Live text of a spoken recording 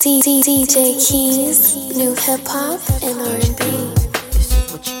DJ Keys, new hip hop and R&B. This is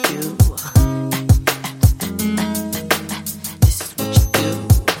what you do. This is what you do.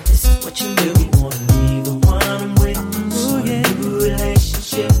 This is what you do. You wanna be the one I'm with. Ooh, yeah. New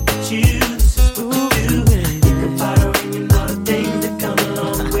relationship with you. This is what you do. Think about her and you know the things that come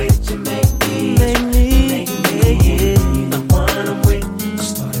along with you. Make me. You're the one I'm with.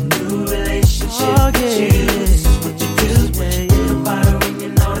 Start a new relationship with you. This is what you do. Think about her and you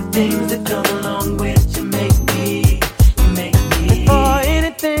know the things that come along with you. Make me. Before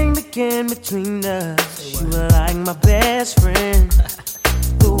anything began between us, you were like my best friend.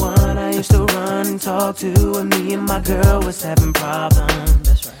 The one I used to run and talk to when me and my girl was having problems.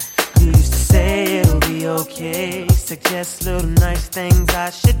 That's right. You used to say it'll be okay, suggest little nice things I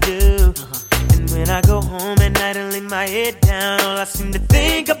should do. And when I go home at night and lay my head down, all I seem to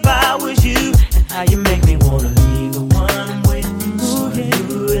think about was you and how you make me wanna be the one I'm with. Ooh, yeah.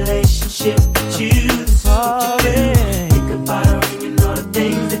 New relationship with you. This is what you do. Think about her and you know the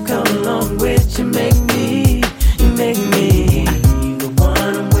things that come along with you. Make me. The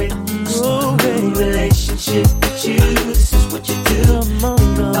one I'm with. Ooh, new relationship with you. This is what you do.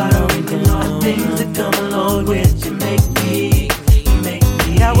 Think about her and you know the things that come along with you. Make me.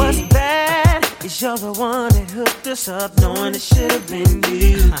 Now what's bad is you're the one that hooked us up, knowing it should have been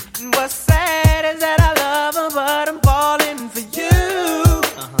you. And what's sad is that I love her, but I'm falling for you.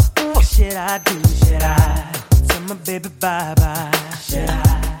 What should I do? Should I tell my baby bye-bye? Should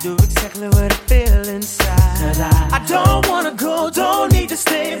I do exactly what I feel inside? Should I don't wanna go, don't need to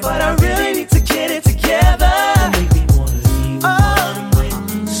stay, but I really need to get it together. Make me wanna leave.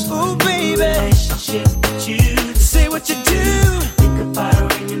 Oh, baby, relationship with you. Say what you do. Think about her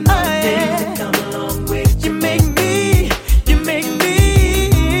and you know the things that come along with you. Make me. The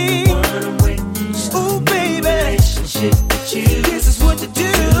one I'm with. Ooh, baby, relationship with you. This is what you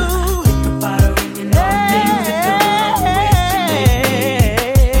do. Think about her and you know the things that come along with you.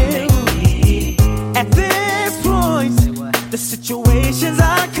 Make me. At this point, the situation's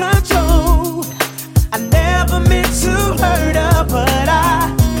out of control. I never meant to hurt her, but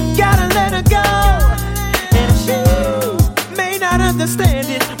I gotta let her go. And she may not understand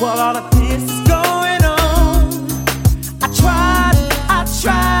it while all of this is going on. I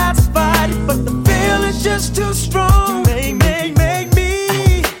tried to fight it, but the feeling's just too strong. You make me.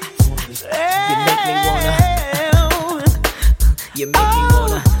 You make me wanna. You make me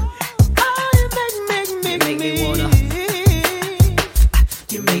wanna. Oh, you make me wanna.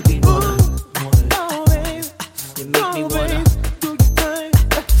 You make me wanna. Oh, baby. You make me wanna.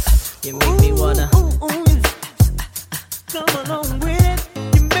 You make me wanna. Come along with it.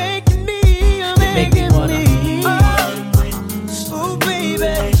 You're making me. You make me wanna. Oh, baby.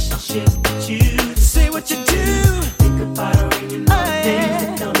 Relationship with you. Say what you do. Think about her and you know the things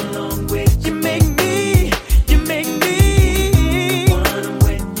that come along with you. Make me. The one I'm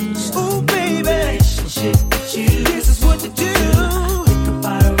with. Oh, baby. Relationship with you. This is what you do. Think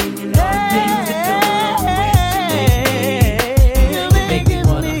about her and you know the things that come along with you. Make me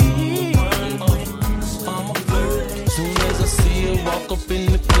wanna. Soon as I see her walk up in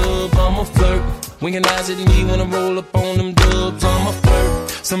the club, I'ma flirt. Winking eyes at me when I roll up on them dubs, I'ma flirt.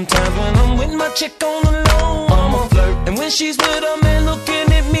 Sometimes when I'm with my chick on the low, I'ma flirt. And when she's with a man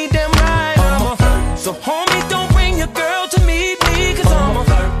looking at me damn right, I'ma flirt. So homie, don't bring your girl to meet me, cause I'ma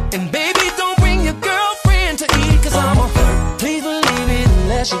flirt. And baby, don't bring your girlfriend to eat, cause I'ma flirt. Please believe it,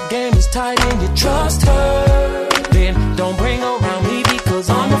 unless your game is tight and you trust her, then don't bring her around me, because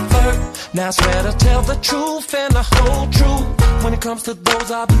I'm a flirt. Now I swear to tell the truth and the whole truth. When it comes to those,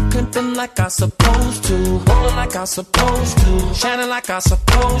 I'll be pimping like I supposed to, rolling like I supposed to, shining like I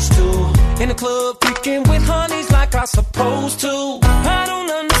supposed to, in the club freaking with honeys like I supposed to. I don't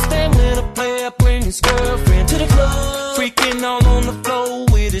understand when a player bring his girlfriend to the club, freaking all on the floor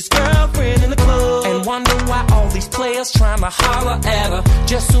with his girlfriend in the club, and wonder why all these players trying to holler at her.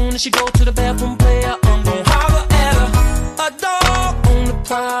 Just soon as she go to the bathroom, player, I'm gon' holler at her. A dog on the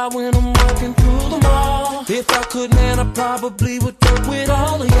prowl when I'm walking through the mall. If I could, man, I probably would go with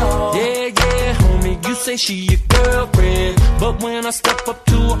all of y'all. Yeah, homie, you say she your girlfriend, but when I step up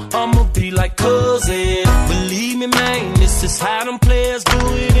to her, I'ma be like cousin. Believe me, man, this is how them players do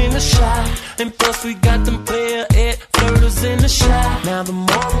it in the shot. And plus we got them player flirters in the shot. Now the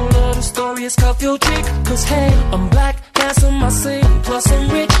moral of the story is cuff your chick, cause hey, I'm black, handsome, I sing, plus I'm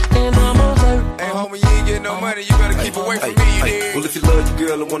rich, and I'm a flirt. Hey, homie, you ain't getting no money, you better keep away from me, you dig? Well, if you love your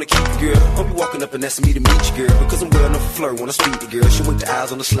girl and wanna keep your girl, don't be walking up and asking me to meet your girl. Because I'm well enough to flirt when I speak to girl. She wink the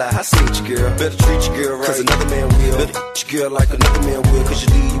eyes on the slide, I see your girl. Better treat your girl right, cause another man will. Better treat your girl like another man will. Cause you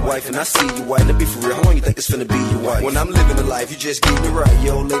leave your wife and I see your wife. Let be for real, how long you think it's finna be your wife? When I'm living the life, you just getting it right.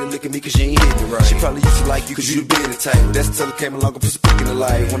 Your old lady look at me cause you ain't hitting it right. She probably used to like you cause you the been type. That's till it came along and put some pick in the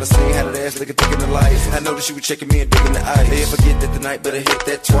life. When I seen how that ass looking thick in the life, I know that she was checking me and digging the eye. Hey, if I get that tonight, better hit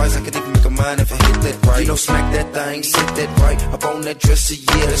that twice. I could even make a mind if I hit that right. You know, smack that thing, sit that right. Up on that dresser,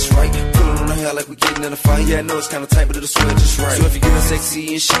 yeah, that's right. Pull it on the hair like we getting in a fight. Yeah, I know it's kinda tight, but it'll swell just right. So if you're getting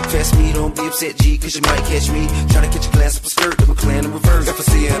sexy and shit past me, don't be upset, G, cause you might catch me trying to catch a glance up a skirt that we're playing in reverse. If I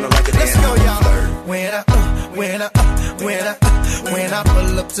see her and I like it, let's go, y'all. When I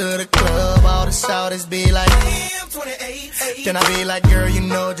pull up to the club, all the shawties be like, damn, 28. Then I be like, girl, you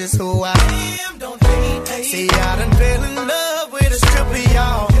know just who I am. Don't hate. See, I done fell in love with a stripper,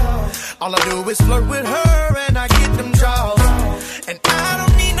 y'all. All I do is flirt with her and I get them draws. And I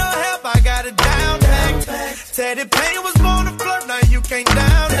don't need no help, I got it down pat. Teddy Payne was born to flirt, now you can't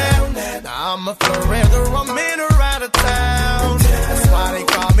down that. Now I'm a flirt whether I'm in or out of town. That's why they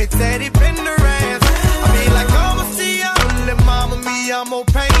call me Teddy Pendergrass. I be like, I'ma see ya, little mama, me, I'm more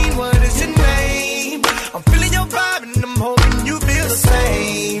pain. What is your name? I'm feeling your vibe and I'm hoping you feel the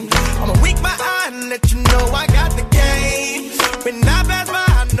same. I'ma wink my eye and let you know I got the game. When I pass by,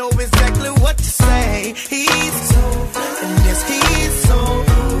 I know exactly what to say. He's so fine, and yes, he's so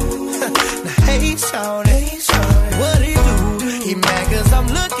rude. Now, hey, shawty, what he do? He mad cause I'm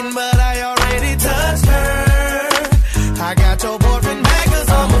looking, but I already touched her. I got your boyfriend mad cause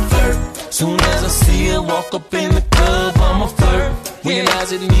I'm a flirt. Soon as I see her walk up in the club, I'm a flirt. Winking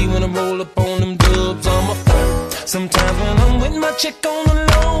eyes at me when I roll up on them dubs, I'm a flirt. Sometimes when I'm with my chick on the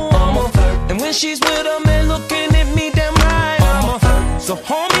low, I'm a flirt. And when she's with a man looking at me damn right, I'm a flirt. So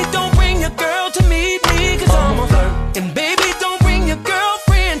homie, don't bring your girl to meet me, cause I'm a flirt. And baby, don't bring your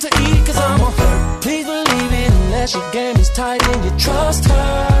girlfriend to eat, cause I'm a flirt. Please believe it unless your game is tight and you trust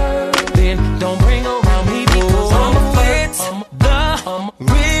her. Then don't bring her around me because I'm a flirt. I'm the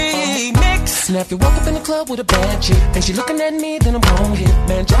remix. Now if you walk up in the club with a bad chick and she looking at me, then I'm gon' hit it.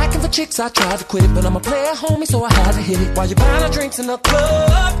 Man, jacking for chicks, I tried to quit it, but I'm a player, homie, so I had to hit it. While you buying her drinks in the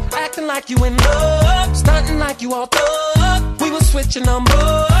club, acting like you in love, stunting like you all thug. We was switching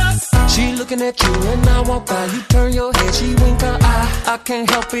numbers. She looking at you and I walk by, you turn your head, she wink her eye. I can't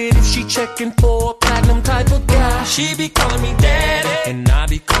help it if she checking for a platinum type of guy. She be calling me daddy and I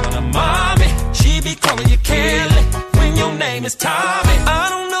be calling her mommy. She be calling you Kelly when your name is Tommy. I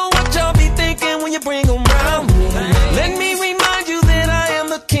don't know what y'all be thinking when you bring them round me. Let me remind you that I am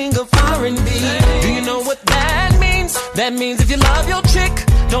the king of R&B. Do you know what that means? That means if you love your chick,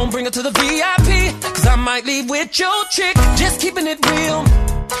 don't bring her to the VIP, cause I might leave with your chick. Just keeping it real,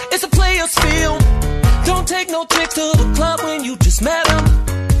 it's a player's field. Don't take no chicks to the club when you just met him,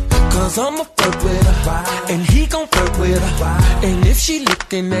 cause I'ma flirt with her, and he gon' flirt with her. And if she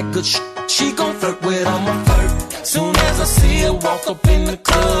looking that good she gon' flirt with her. I'ma flirt. Soon as I see her walk up in the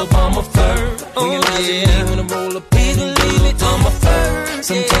club, I'ma flirt. Oh yeah, when I roll up in the lead, I'ma flirt.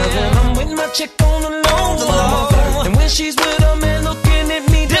 Sometimes when I'm with my chick on the low, I'ma flirt. And when she's with a man looking at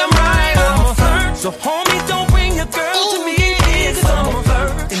me, damn right, I'ma flirt. So homie, don't bring your girl to me, cause I'ma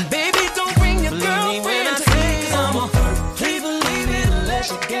flirt. And baby, don't bring your girlfriend to me, cause I'ma flirt. Please believe it unless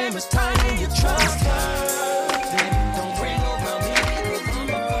your game is tight and you trust her. Then don't bring her around me, cause I'm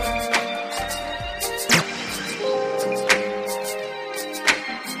a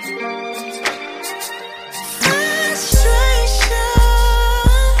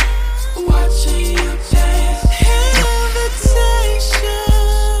Watching you dance, invitation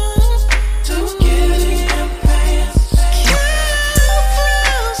to get in your pants. Come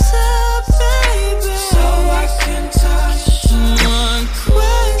closer, baby, so I can touch. One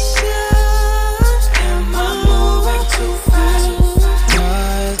question, am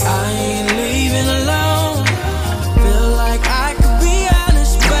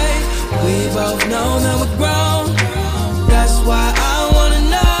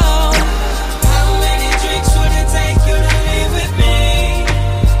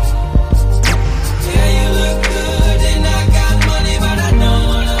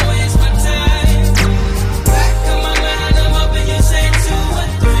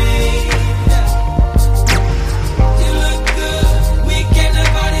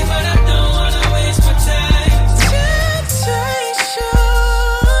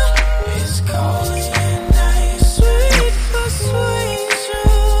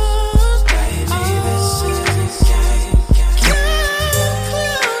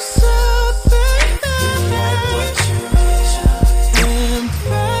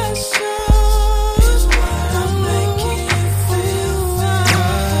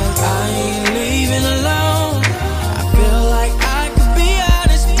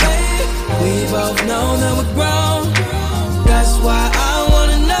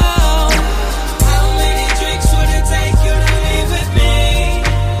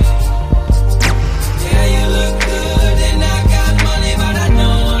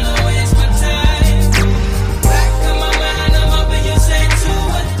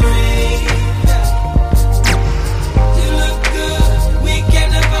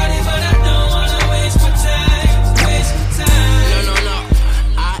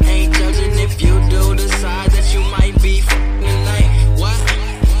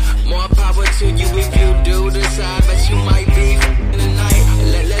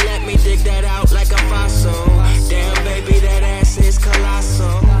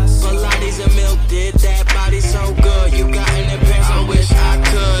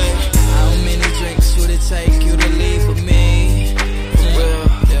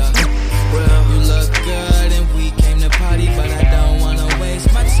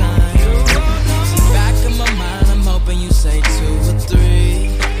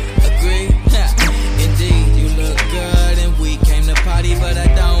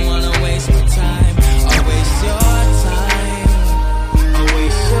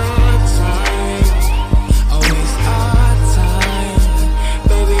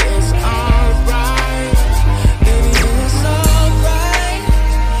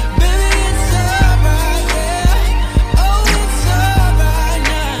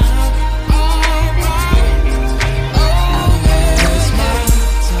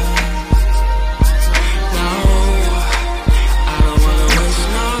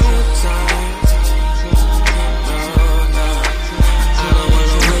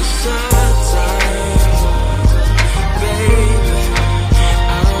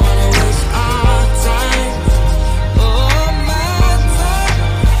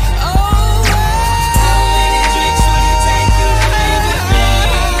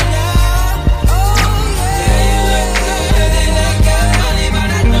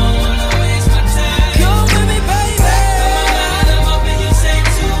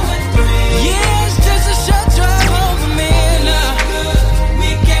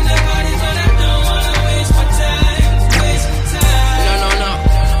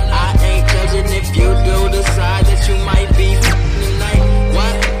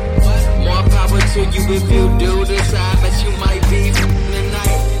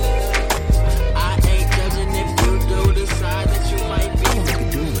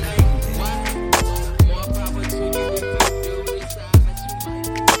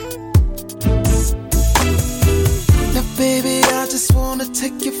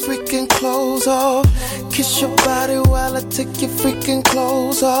take your freaking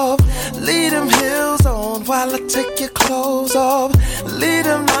clothes off. Leave them heels on while I take your clothes off. Leave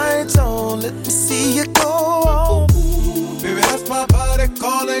them lights on, let me see you go on. Baby, that's my body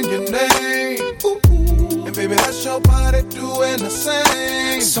calling your name. And baby, that's your body doing the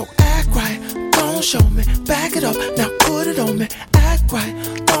same. So act right, don't show me, back it up, now put it on me. Act right,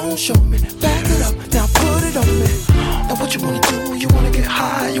 don't show me, back it up, now put it on me. And what you wanna do, you wanna get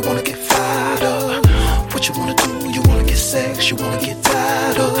high, you wanna get fired up. What you wanna do, you wanna get sex, you wanna get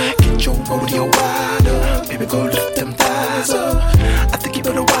tied up. Get your rodeo wide up, baby go lift them thighs up. I think you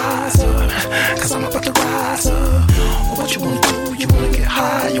better rise up, cause I'm about to rise up. What you wanna do, you wanna get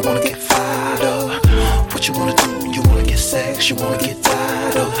high, you wanna get fired up. What you wanna do, you wanna get sex, you wanna get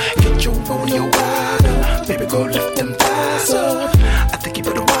tied up. Get your rodeo wide up, baby go lift them thighs up. I think you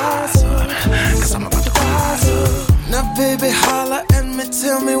better rise up, cause I'm about to rise up. Now baby holla at me,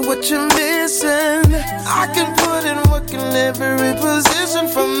 tell me what you're missing. I can put in work in every position,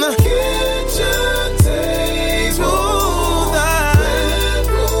 from the kitchen table, the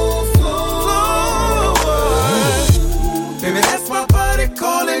bedroom floor. Baby, that's my body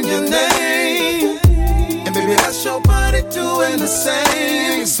calling your name. And baby, that's your body doing the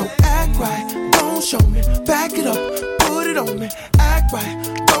same. So act right, don't show me, back it up, put it on me. Act right,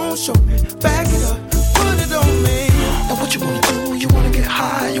 don't show me, back it up, put it on me. And what you wanna do, you wanna get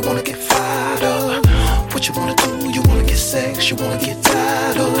high, you wanna get fired up. What you wanna do, you wanna get sex, you wanna get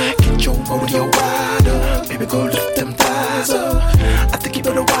tied up. Get your rodeo wide up, baby go lift them thighs up. I think you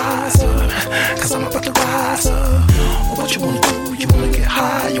better rise up, cause I'm about to rise up. What you wanna do, you wanna get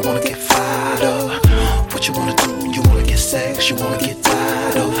high, you wanna get fired up. What you wanna do, you wanna get sex, you wanna get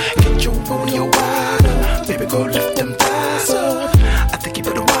tied up. Get your rodeo wide up, baby go lift them thighs up. I think you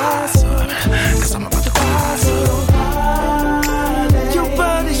better rise up, cause I'm about to rise up. Your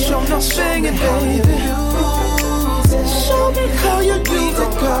body show no singing, baby. Show me how you do it,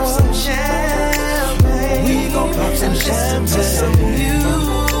 girl. Some champagne. We gon' pop some champagne.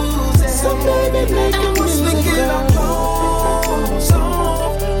 So baby, make it music, get our clothes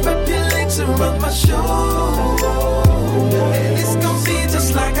off. Wrap your legs around my shoulder, and it's gon' be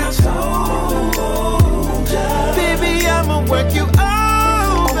just like I told ya. Baby, I'ma work you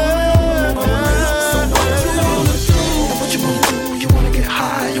over. So what you wanna do? What you wanna do? You wanna get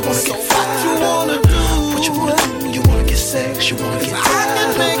high, you wanna get fired. What you wanna do? What you wanna do? You wanna get sex, you wanna get tired. I can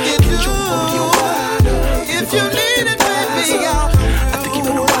make it do. If you need it, baby, I think you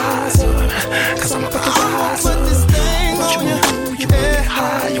better rise up, cause I'm about to rise up. What you wanna do? You wanna get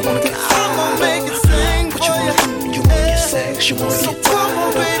high, you wanna get fired. I'm gonna make it sing. What you wanna do? You wanna get sex, you wanna get tired. Come on,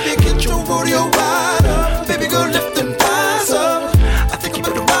 baby, get your rodeo wide up. Baby, go lift them thighs up. I think you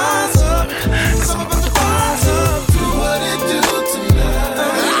better rise up, cause I'm about to rise up. Do what it do tonight.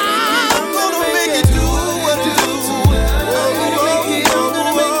 I'm gonna make it do what it do tonight. I'm gonna make it do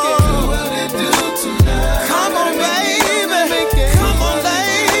what it do tonight. Come on, baby, come on,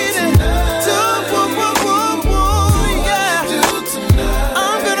 lady. Do what, yeah.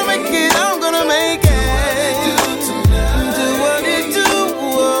 I'm gonna make it, I'm gonna make it. Do what it do,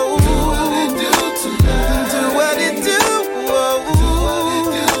 do what it do,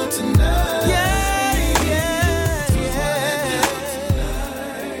 yeah, yeah.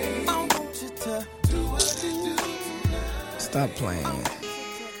 I want you to do what it do tonight. Stop playing.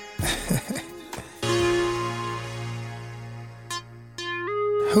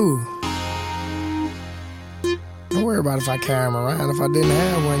 Who? Don't worry about if I carry him around. If I didn't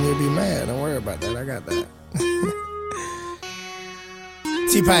have one, you'd be mad. Don't worry about that. I got that.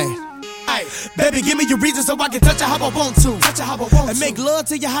 T-Pain. Ay, baby, give me your reason so I can touch you how I want to. And make love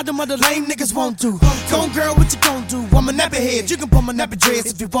to you how them other lame niggas want to. Go girl, what you gon' do? I'm a nappy head, you can pull my nappy dress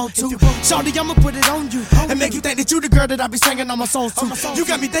if you want to. Shawty, I'ma put it on you and make you think that you the girl that I be singing on my songs to. You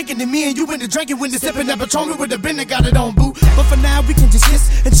got me thinking that me and you in the drinking when they sipping that Patron with the bin that got it on, boo. But for now, we can just kiss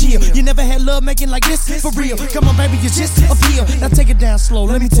and chill. You never had love making like this, for real. Come on, baby, you just appeal. Now take it down slow,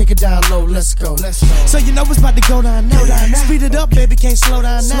 let me take it down low. Let's go. So you know it's about to go down now. Speed it up, baby, can't slow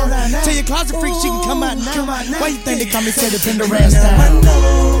down now. Tell your closet freak she can come out now. Why you think they call me say to pin the ass down? I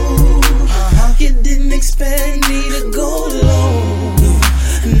know you didn't expect me to go low.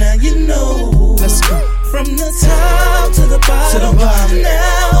 Now you know. Let's go. From the top to the bottom.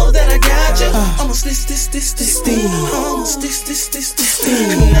 Now that I got you, almost this. Almost this.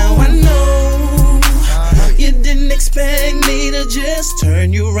 Now I know you didn't expect me to just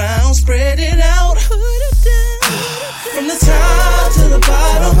turn you around, spread it out. Put it down. From the top to the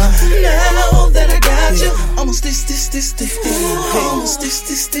bottom, now that I got you, almost this. Almost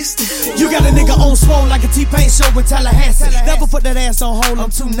this. You got a nigga on swole like a T-Pain show in Tallahassee. Never put that ass on hold,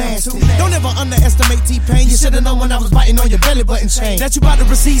 I'm too nasty. Don't ever underestimate T-Pain. You should've known when I was biting on your belly button chain that you about to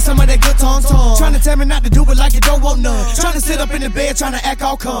receive some of that good tongue. Trying to tell me not to do it like you don't want none. Trying to sit up in the bed, trying to act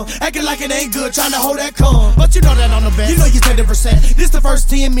all calm. Acting like it ain't good, trying to hold that calm. But you know that on the back. You know you 30%. This the first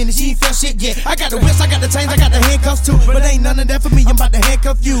 10 minutes, you ain't felt shit yet. I got the whips, I got the chains, I got the handcuffs too. But ain't none of that for me, I'm about to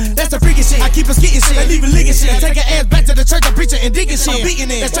handcuff you. That's the freaking shit. I keep us getting shit, I leave it licking shit. Take her ass back to the church, I'm preaching and digging shit. I'm beating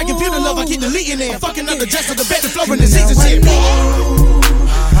it. That's taking computer love, I keep deleting it. Fucking up the dress of the bed, the floor and the seats and shit.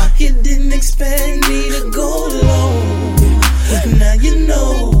 You didn't expect me to go low. Now you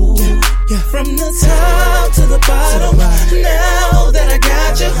know. From the top to the bottom, now that I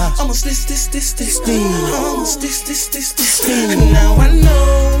got you, almost this. Almost this. Now I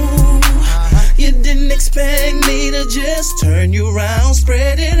know you didn't expect me to just turn you around,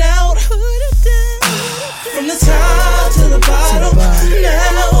 spread it out. From the top to the bottom,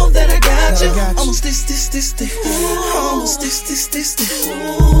 now that I got you, almost this. Almost this.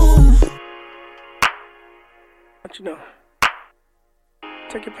 What you doing?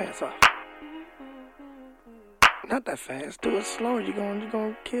 Take your pants off. Not that fast. Do it slower. You're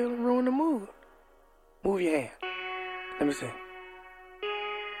gonna kill and ruin the mood. Move your hand. Let me see.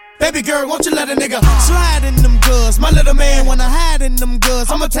 Baby girl, won't you let a nigga slide in them goods? My little man wanna hide in them goods.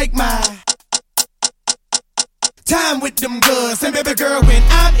 I'ma take my time with them goods. And baby girl, when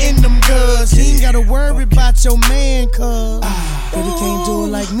I'm in them goods, you ain't gotta worry about your man, cuz baby can't do it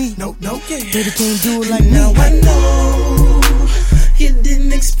like me. Nope. Baby can't do it like me. Now I know you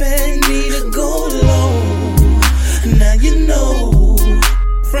didn't expect me to go low. Now you know.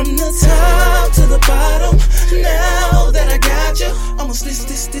 From the top to the bottom, now that I got you, almost this.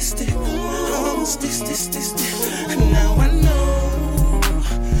 Almost this. Now I know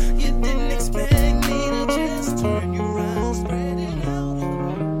you didn't expect me to just turn you around, spread it out.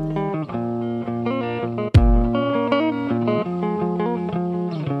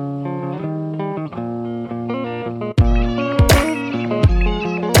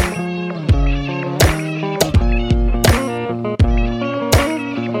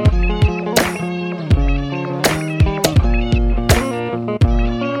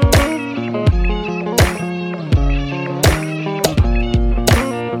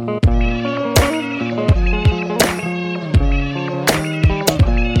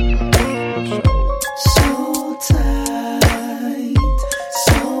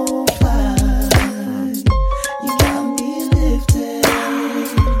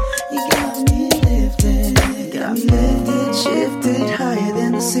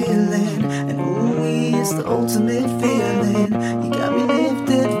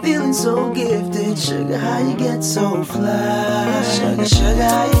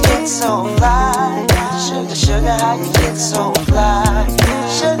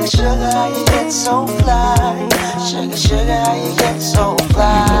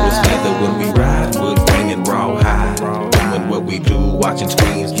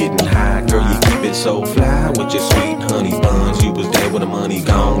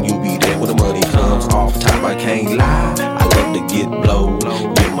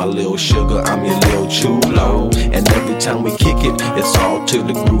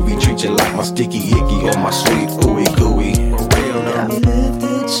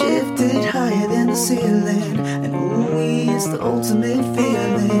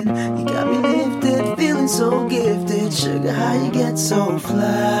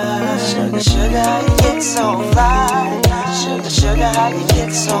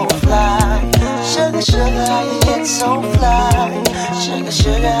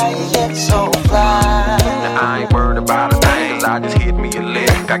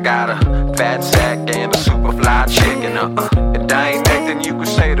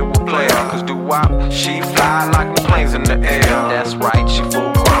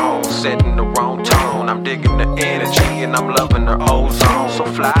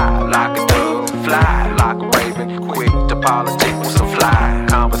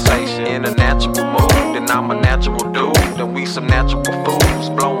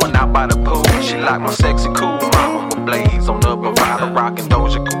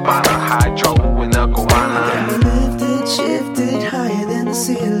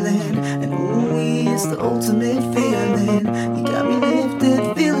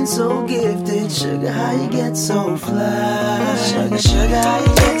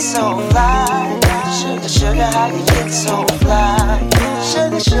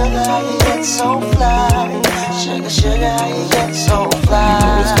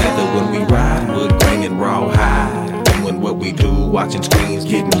 we do, watching screens,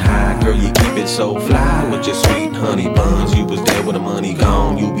 getting high. Girl, you keep it so fly with your sweet honey buns. You was there when the money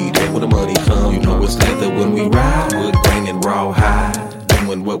gone, you be there when the money come. You know it's leather when we ride, wood grain and raw hide.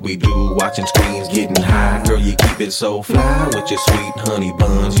 Doing what we do, watching screens, getting high. Girl, you keep it so fly with your sweet honey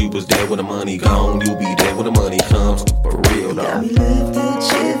buns. You was there when the money gone, you be there when the money comes. For real, dog. Got me lifted,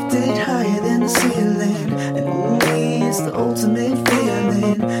 shifted, higher than the ceiling. And ooh, it's the ultimate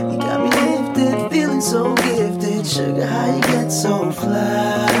feeling. You got me lifted, feeling so gifted. Sugar, how you get so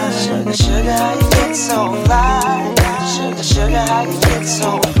fly? Sugar, sugar, how you get so fly? Sugar, sugar, how you get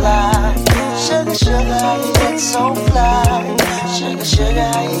so fly? Sugar, sugar, how you get so fly? Sugar, sugar,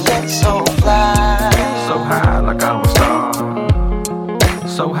 how you get so fly? So high like I'm a star.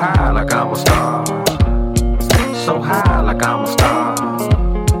 So high like I'm a star. So high like I'm a star.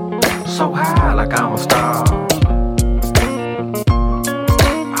 So high like I'm a star.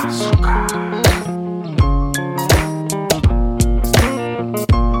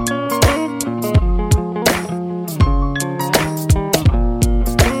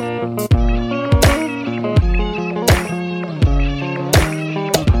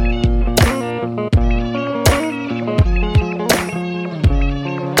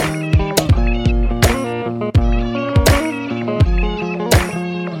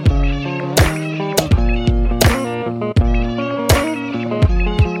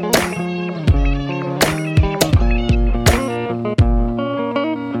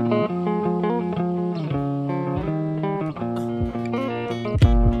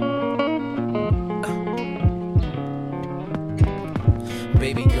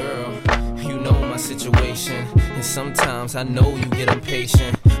 Baby girl, you know my situation, and sometimes I know you get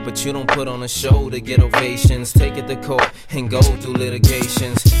impatient, but you don't put on a show to get ovations. Take it to court and go through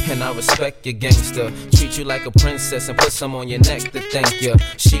litigations, and I respect your gangster. Treat you like a princess and put some on your neck to thank you.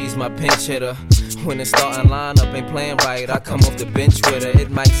 She's my pinch hitter. When the starting lineup ain't playing right, I come off the bench with her. It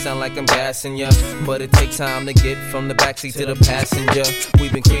might sound like I'm gassing ya, but it takes time to get from the backseat to the passenger.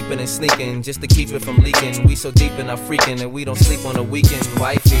 We've been creeping and sneaking just to keep it from leaking. We so deep in our freaking and we don't sleep on the weekend.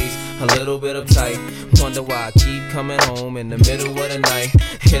 Wifey's a little bit uptight. Wonder why I keep coming home in the middle of the night.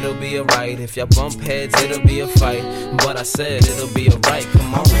 It'll be alright. If y'all bump heads, it'll be a fight. But I said it'll be alright.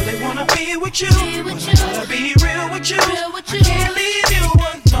 Come on. I really wanna be with you. Wanna be real with you. I can't leave you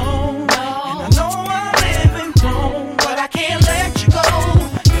alone. And I know I'm living wrong, but I can't let you go.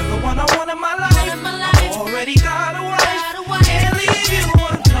 You're the one I want in my life. I already got a wife. Can't leave you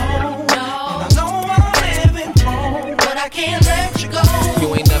alone. And I know I'm living wrong, but I can't let you go.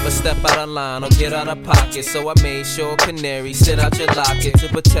 You ain't never step out of line or get out of pocket, so I made sure canary sit out your locket to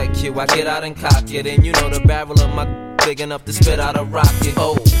protect you. I get out and cock it, and you know the barrel of my big enough to spit out a rocket.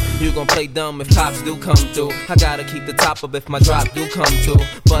 Oh, you gon' play dumb if cops do come through. I gotta keep the top up if my drop do come through.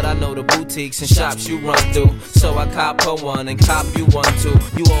 But I know the boutiques and shops you run through, so I cop her one and cop you one too.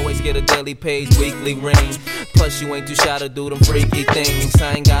 You always get a daily page, weekly ring. Plus you ain't too shy to do them freaky things.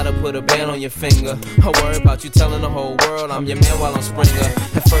 I ain't gotta put a band on your finger. I worry about you telling the whole world I'm your man while I'm Springer.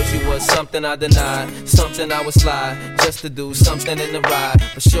 At first you was something I denied, something I would slide just to do something in the ride.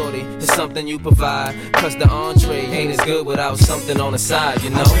 But shorty, it's something you provide, cause the entree ain't as good without something on the side, you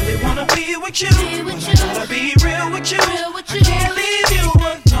know. I really wanna be with you. Gotta be real with you. I can't leave you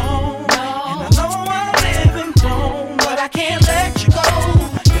alone. And I know I'm living wrong, but I can't let you go.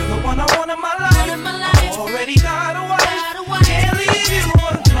 You're the one I want in my life. I already got a wife. Can't leave you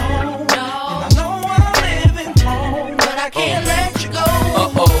alone. And I know I'm living wrong, but I can't let you go.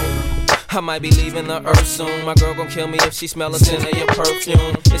 I might be leaving the earth soon. My girl gon' kill me if she smell a scent of your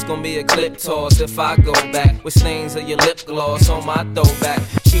perfume. It's gon' be a clip toss if I go back with stains of your lip gloss on my throwback.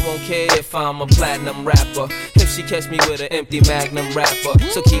 She won't care if I'm a platinum rapper, if she catch me with an empty Magnum wrapper.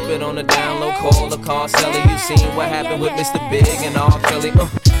 So keep it on the down low, call the car seller. You seen what happened with Mr. Big and R. Kelly.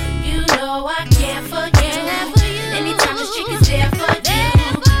 You know I can't forget. Anytime this chick is there for you,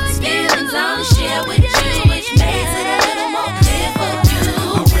 these feelings I wanna share with you, which makes it a little more clear for you.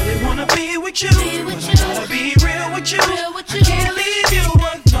 I really wanna be with you. Gotta be real with you. I can't leave you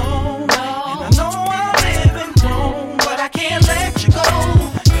alone. And I know I'm living wrong, but I can't let you go.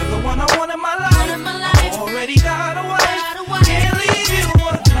 You're the one I want in my life. I already got a wife. Can't leave you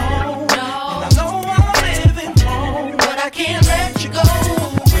alone. And I know I'm living wrong, but I can't let you go.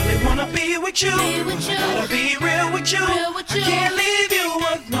 Really wanna be with you. Gotta be real with you. I can't leave you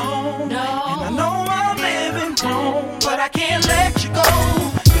alone. And I know I'm living wrong, but I can't let you go.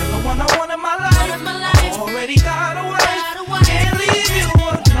 You're the one I want in my life. I already got a wife. Can't leave you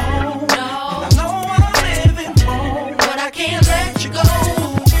alone. And I know I'm living wrong, but I can't let you go.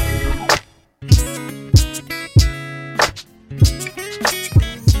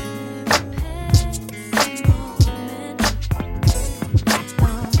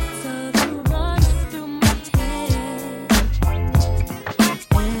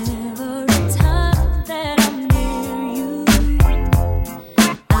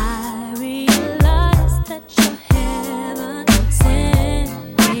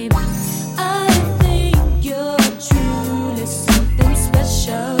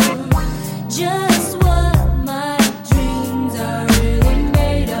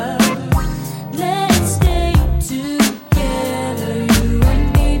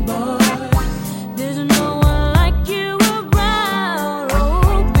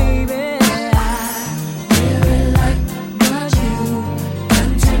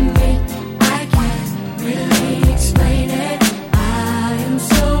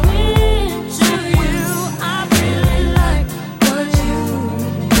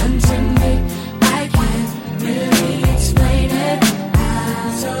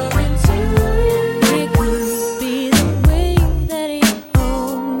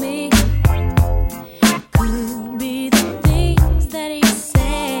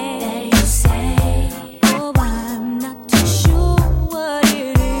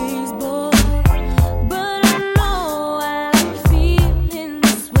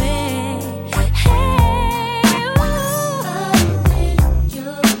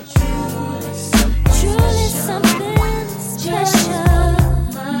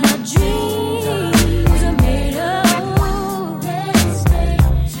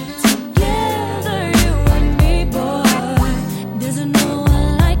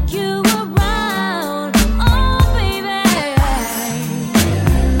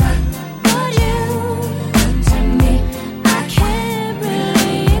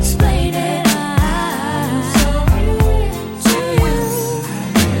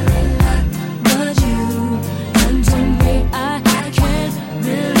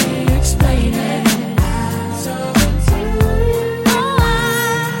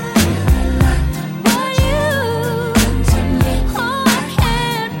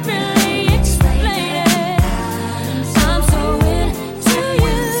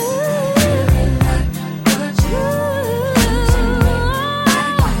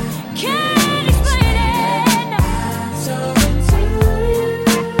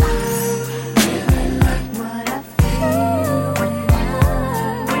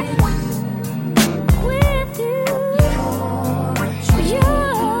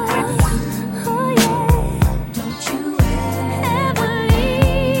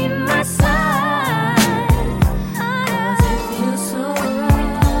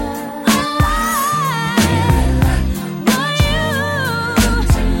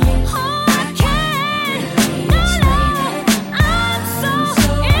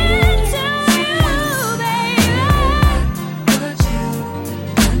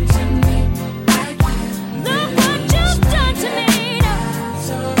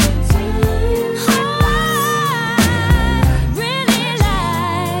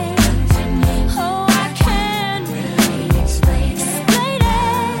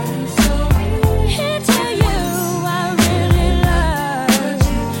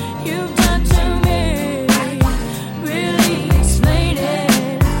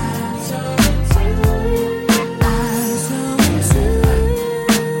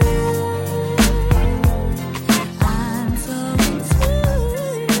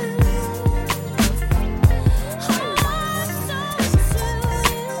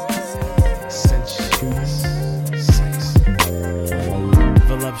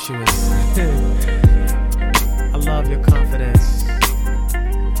 voluptuous. I love your confidence.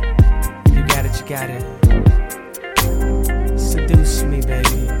 You got it, you got it. Seduce me,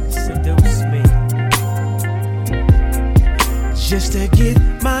 baby, seduce me. Just to get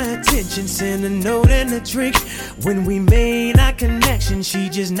my attention, send a note and a drink. When we made our connection, she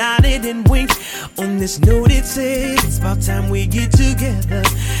just nodded and winked. On this note it said, it's about time we get together.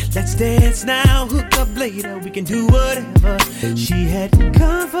 Let's dance now, hook up later, we can do whatever. She had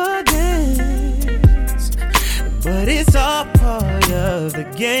confidence, but it's all part of the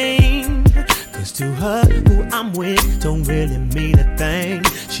game. Cause to her, who I'm with don't really mean a thing.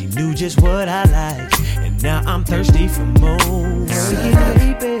 She knew just what I like, and now I'm thirsty for more. Yeah,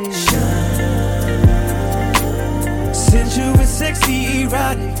 baby. Since you were sexy,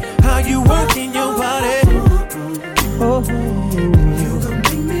 erotic, how you working your body? Oh, you gon'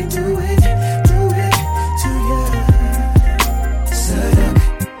 make me do it to you. Seduction.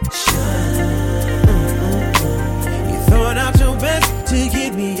 You throwing out your best to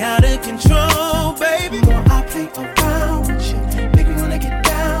get me out of control, baby. The more I play around with you, make me wanna get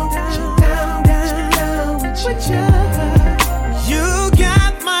down with you. You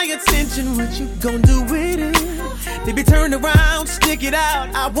got my attention, what you gon' do with it? Baby, turn around, stick it out,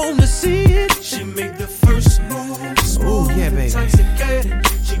 I wanna see it. She made the first move. Oh yeah, baby,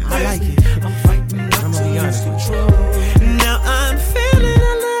 I like it. I'm fighting not to lose control. Now I'm feeling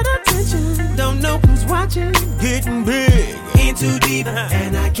a little tension. Don't know who's watching. Getting big, in too deep,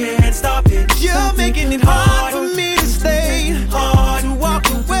 and I can't stop it. You're making it hard for me to stay, hard to walk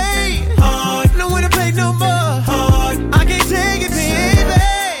away, hard, no one to play no more, hard, I can't take it, baby.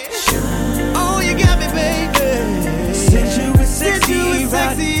 Oh, you got me, baby. Since you were sexy,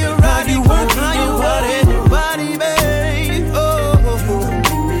 how you work, how you body, babe. Oh,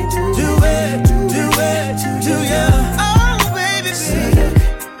 do it, do ya? Oh, baby, seduction.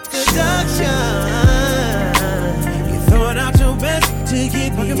 You throwing out your best to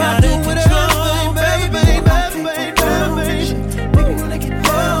get me out of control, baby. Make me wanna get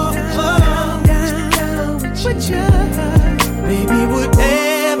down with ya. Baby,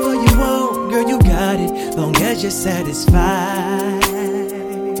 whatever you want, girl, you got it, long as you're satisfied.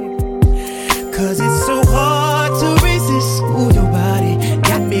 Cause it's so hard to resist. Ooh, your body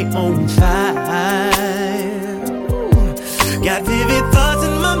got me on fire. Got vivid thoughts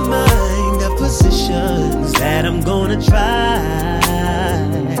in my mind of positions that I'm gonna try.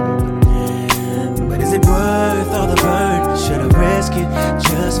 But is it worth all the burn? Should I risk it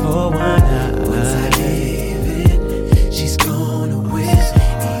just for one night? Once I give it, she's gonna win.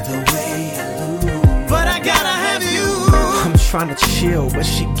 Either way I lose, but I gotta have you. I'm trying to chill, but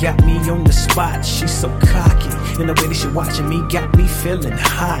she got me on the spot. She's so cocky, and the way that she watching me got me feeling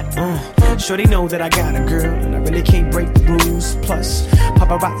hot. Sure they know that I got a girl, and I really can't break the rules. Plus,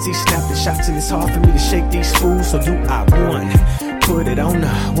 paparazzi snapping shots, and it's hard for me to shake these fools. So do I one, put it on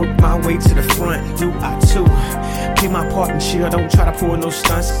her, work my way to the front. Do I two, play my part and chill, don't try to pull no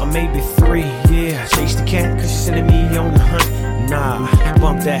stunts. Or maybe three, yeah, chase the cat, cause she's sending me on the hunt. Nah,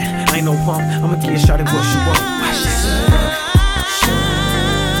 bump that, ain't no pump, I'ma get shorty what she want.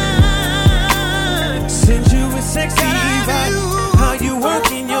 Since you were sexy, right? How you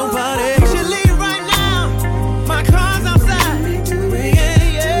working your body? You leave right now. My car's outside.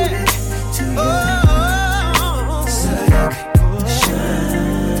 Yeah. Oh,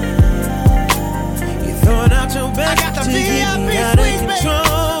 you throwing out your best to get me out of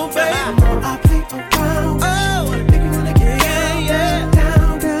control, baby. I play around. Oh, make me wanna get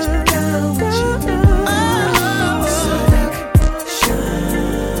down with you.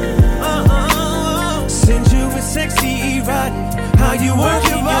 Since you were sexy, erotic,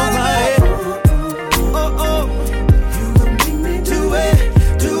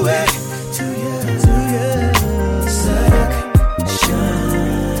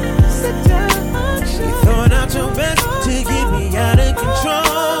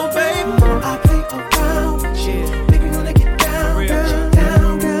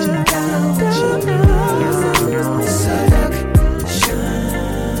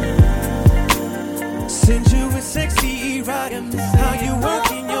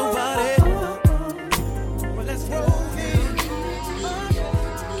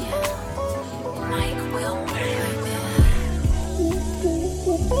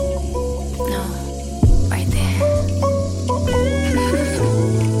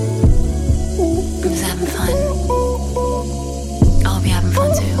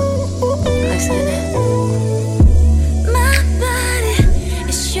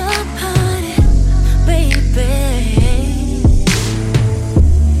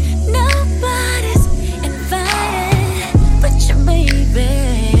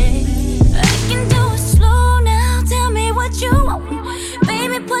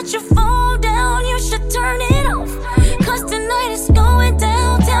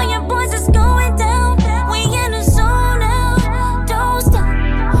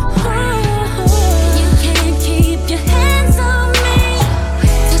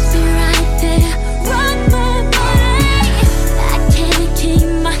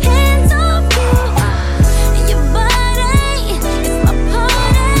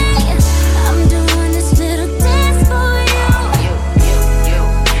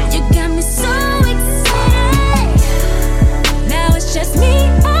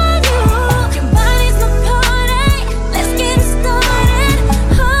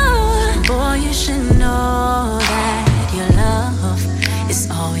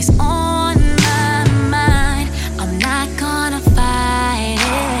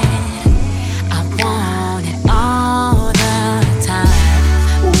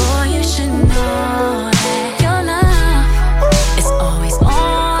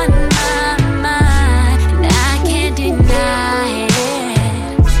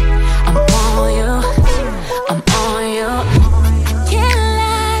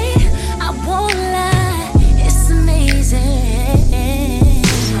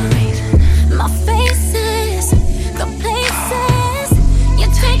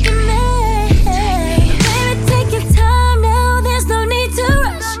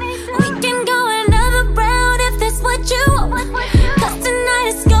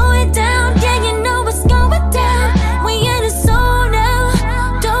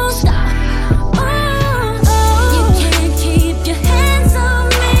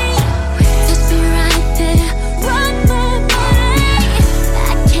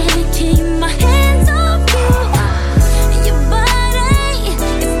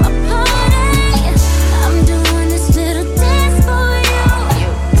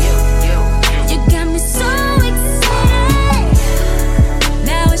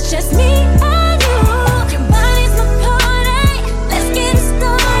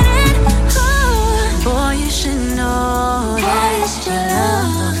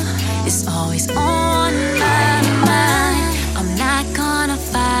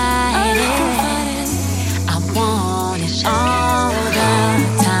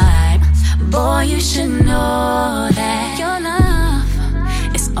 should know that your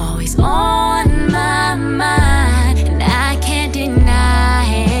love is always on my mind, and I can't deny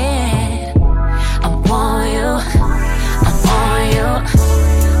it. I'm on you, I'm on you.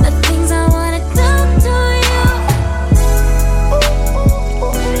 The things I wanna do to you.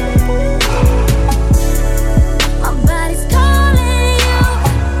 My body's calling you.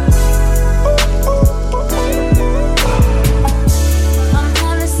 I'm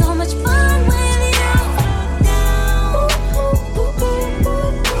having so much fun with you.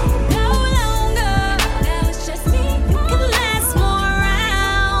 No longer, now it's just me. You can last more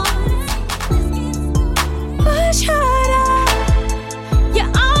rounds. Push harder.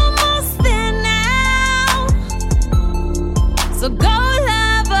 You're almost there now. So go,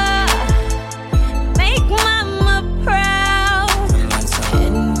 lover. Make mama proud.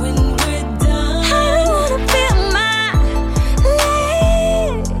 And when we're done, I wanna feel my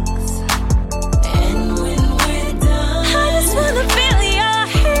legs. And when we're done, I just wanna feel your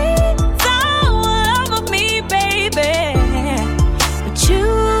hands all over me, baby. But you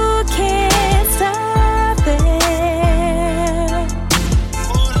can't stop it.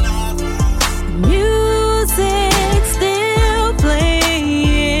 Music still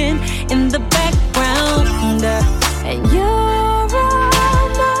playing in the background, and you're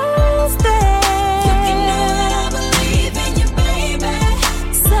almost there. You can know that I believe in you, baby.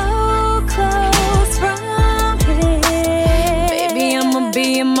 So close from here, baby. I'ma be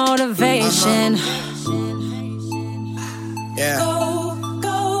your motivation. Yeah.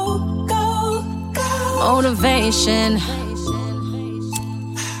 Motivation.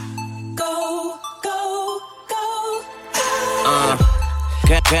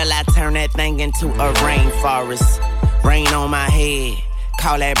 Girl, I turn that thing into a rainforest. Rain on my head,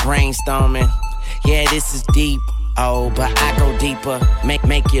 call that brainstorming. Yeah, this is deep, oh, but I go deeper.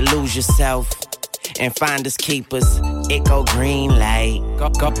 Make you lose yourself and find us keepers. It go green light, go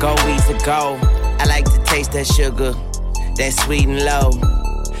easy go. I like to taste that sugar, that sweet and low.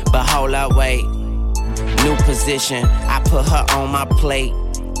 But hold up, wait, new position. I put her on my plate,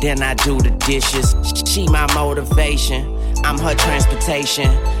 then I do the dishes. She my motivation, I'm her transportation.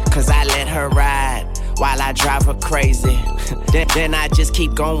 Cause I let her ride while I drive her crazy. Then I just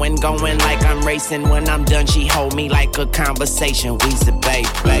keep going like I'm racing. When I'm done, she hold me like a conversation. We say, babe.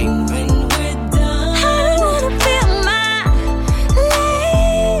 I wanna feel my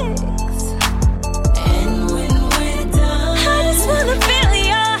legs. And when we're done, I just wanna feel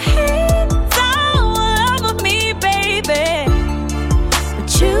your hands all over me, baby. But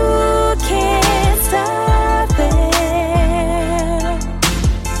you can't stop it.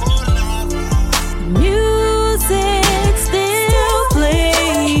 Music still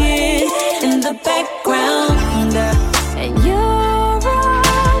playing in the background, and you're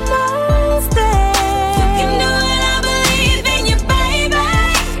almost there. You can know that I believe in you, baby.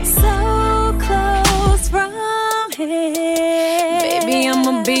 So close from here, baby.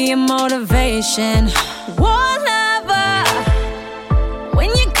 I'ma be your motivation. One lover, when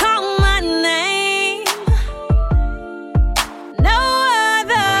you call my name, no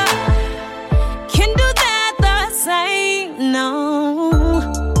other can do that the same. No,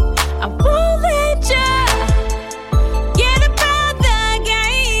 I won't let you get about the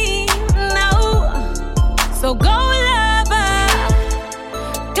game. No, so go, lover,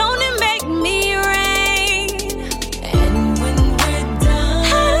 gonna make me rain. And when we're done,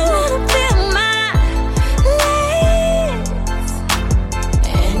 I wanna feel my legs.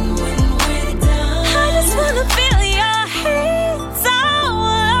 And when we're done, I just wanna feel your hands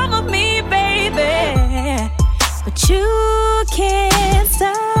all over me, baby. But you can't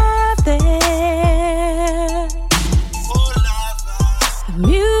stop it.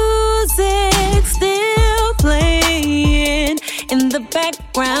 Music still playing in the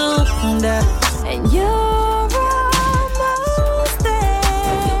background, and you're almost there.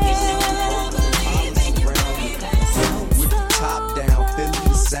 With the top down, feeling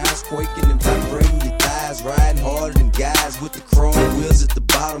the sounds quaking and vibrating your thighs, riding harder than guys with the chrome wheels at the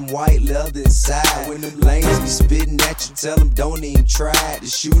bottom, white leather inside. When them lanes be spitting at you, tell them don't even try to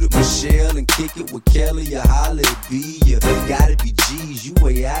shoot at Michelle and kick it with Kelly or holla at B. You gotta be G's, you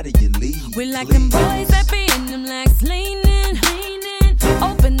way out of your league. We like them boys that be in them legs leaning,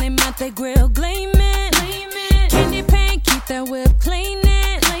 open they mouth, they grill gleaming, candy paint, keep that whip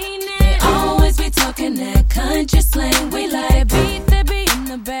cleaning. They always be talking that country slang. We like beat that be in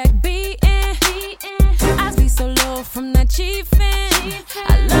the back beating. I be so low from that chiefin'.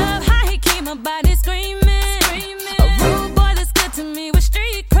 I love how he keep my body screaming. A rude boy that's good to me with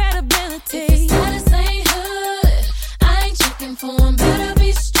street credibility. If his status ain't hood, I ain't checking for him. Better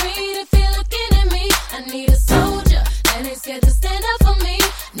be street if you're looking at me. I need a soldier that ain't scared to stand up for me.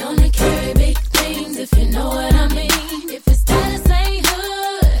 Known to carry big things, if you know what I mean. If his status ain't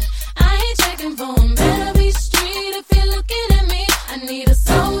hood, I ain't checking for him. Better be street if you're looking at me. I need a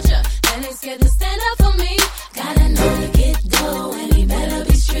soldier that ain't scared to stand up for me. Gotta know to get dough and he better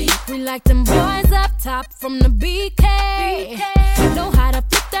be street. We like them boys up top from the BK. Know how to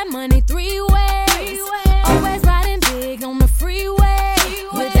flip that money 3 ways. Always riding big on the freeway.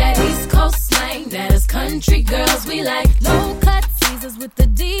 With that East Coast slang, that is country girls. We like low cut Caesars with the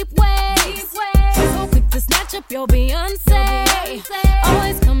deep waves. So quick to snatch up your Beyonce.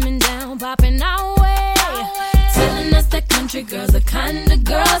 Always coming down, popping our way. Telling us that country girls are kind of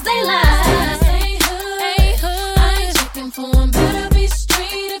girls they like. I ain't checking for them, better be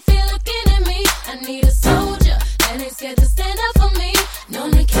street if you're looking at me. I need a soldier that ain't scared to stand up for me.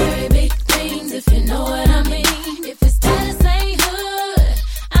 Known to carry big things, if you know what I mean. If his status ain't hood,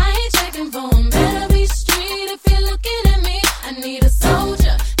 I ain't checking for him. Better be street if you're looking at me. I need a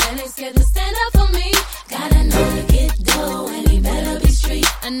soldier that ain't scared to stand up for me. Gotta know to get dough and he better be street.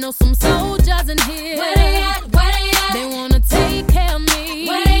 I know some soldiers in here. Where they at? Where they at? They wanna take care of me.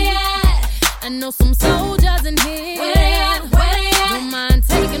 Where they at? I know some soldiers in here. Where they at? Where they at? Don't mind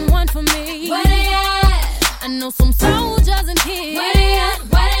taking one for me. Where they at? I know some soldiers in here. Where they at?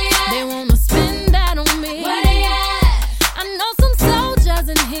 Where they at? They wanna spend that on me. Where they at? I know some soldiers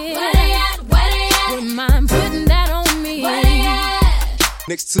in here. Where they at? Where they at? Don't mind putting that on me. Where they at?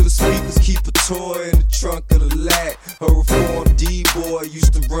 Next to the speakers, keep a toy in the trunk of the lat. A reformed D-boy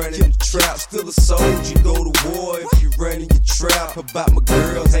used to run in the trap. Still a soldier, go to war if you run in your trap. About my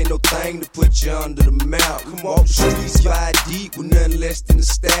girls, ain't no thing to put you under the mount. Come off the streets, 5 deep with nothing less than a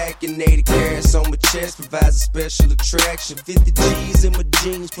stack. And 80 carats on my chest provides a special attraction. 50 G's in my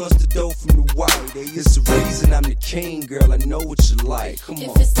jeans plus the dough from the white. It's the reason I'm the king, girl, I know what you like. Come on.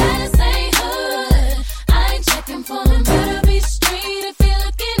 If his status ain't hood, I ain't checking for him. Better be street if you're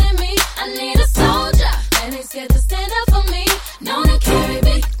looking at me. I need a soldier that ain't scared to stand up for me. Known to carry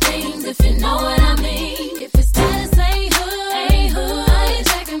big things, if you know what I mean. If his status ain't hood, I ain't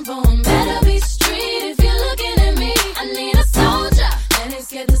checking for him. Better be street if you're looking at me. I need a soldier that ain't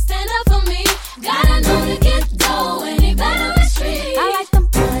scared to stand up for me. Gotta know to get dough and he better be street. I like them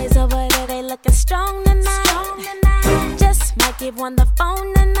boys over there, they looking strong tonight. Just might give one the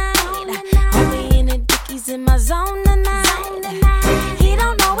phone tonight. Only in the dickies in my zone tonight. He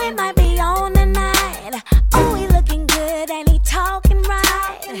don't know it might be on tonight. Oh, he looking good and he talking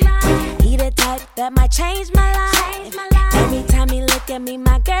right. He the type that might change my life. Every time he look at me,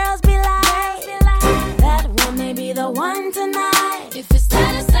 my girls be like, that one may be the one tonight. If his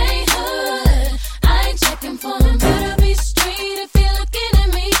status ain't hood, I ain't checking for him. Better be street if you're looking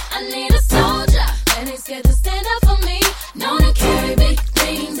at me. I need a soldier that ain't scared to stand up for me. Known to carry big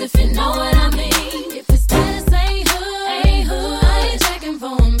things, if you know what I mean. If his status ain't hood, I ain't checking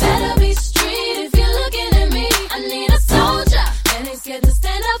for him. Better be street if you're looking at me. I need a soldier that ain't scared to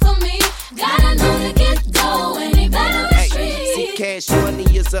stand up for me. Gotta know to get dough and he better be street. See, cash money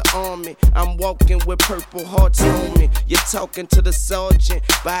is an army. I'm walking with purple hearts on me. You're talking to the sergeant,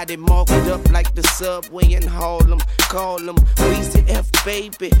 body marked up like the subway in Harlem. Call him Weezy F,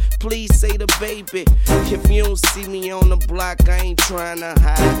 baby. Please say the baby. If you don't see me on the block, I ain't trying to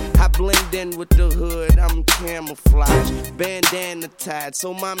hide. I blend in with the hood, I'm camouflage. Bandana tied,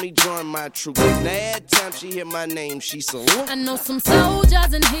 so mommy join my troop. Now every time she hear my name, she so. I know some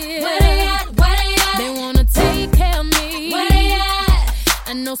soldiers in here. Where they at? Where they at? They wanna take care of me. Where they at?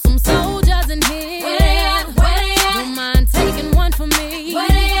 I know some soldiers